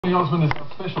Donny Osmond is a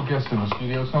special guest in the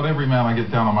studio. It's not every man I get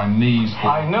down on my knees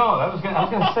for. I know. I was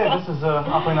gonna say, this is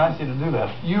awfully nice of you to do that.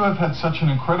 You have had such an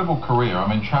incredible career. I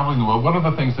mean, traveling the world. One of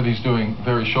the things that he's doing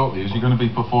very shortly is you're going to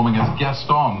be performing as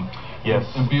Gaston. Yes.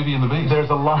 In Beauty and the Beast. There's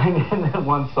a line in that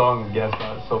one song,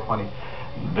 Gaston. It's so funny.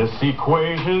 This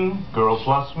equation, girl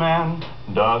plus man,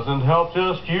 doesn't help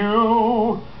just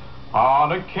you.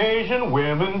 On occasion,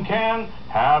 women can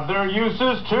have their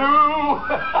uses too.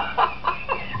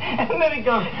 And then it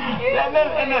goes, and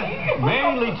then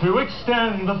mainly to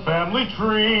extend the family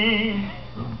tree.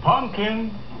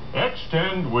 Pumpkin,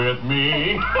 extend with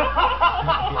me.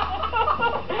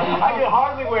 I can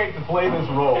hardly wait to play this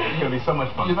role. It's going to be so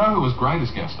much fun. You know who was great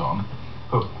as Gaston?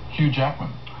 Who? Hugh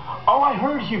Jackman. Oh, I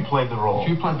heard Hugh played the role.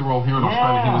 Hugh played the role here in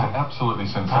Australia. He was absolutely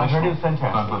sensational. I heard it was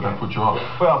fantastic. Don't let that put you off.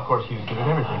 Well, of course, Hugh's good at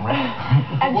everything, right?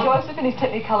 And Joseph in his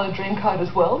Technicolor Dreamcoat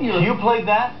as well. Hugh played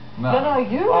that? No,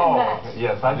 you in that.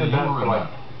 Yes, I did that for like,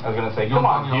 I was going to say, come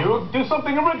on, Hugh, do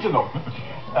something original.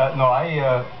 No,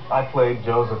 I played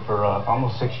Joseph for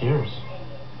almost 6 years.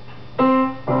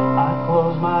 I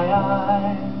closed my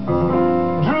eyes,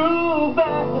 drew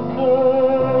back the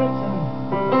curtain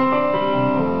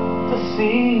to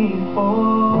see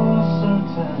for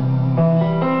certain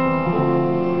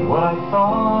what I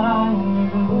thought I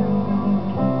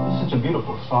knew. Such a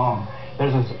beautiful song.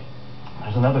 There's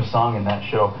another song in that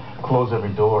show, Close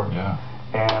Every Door. Yeah.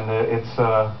 And it's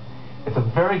a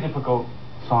very difficult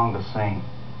song to sing.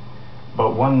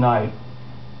 But one night,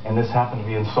 and this happened to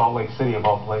be in Salt Lake City of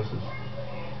all places,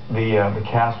 the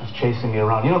cast was chasing me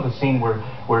around. You know the scene where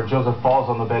Joseph falls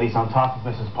on the bed, he's on top of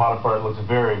Mrs. Potiphar, it looks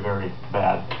very, very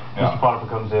bad. Yeah. Mrs. Potiphar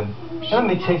comes in, and then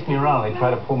they chase me around, they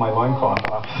try to pull my loincloth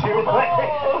off.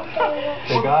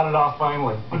 They got it off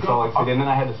finally in Salt Lake City, and then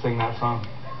I had to sing that song.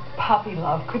 Puppy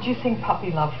Love. Could you sing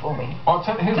Puppy Love for me? Oh,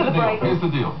 here's the deal. Here's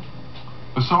the deal.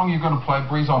 The song you're going to play,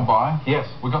 Breeze On By. Yes.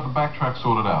 We got the backtrack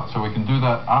sorted out, so we can do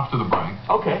that after the break.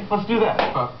 Okay, let's do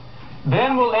that. But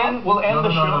then we'll end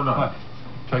the show. No.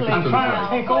 Take it to the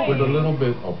break with a little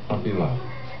bit of Puppy Love.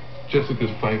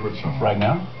 Jessica's favorite song. Right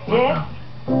now? Yeah.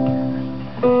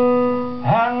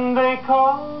 And they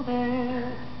called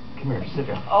it. Come here, sit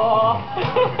down. Oh.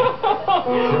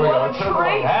 Here we go. What a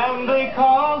treat. And they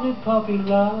called it Puppy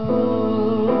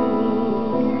Love.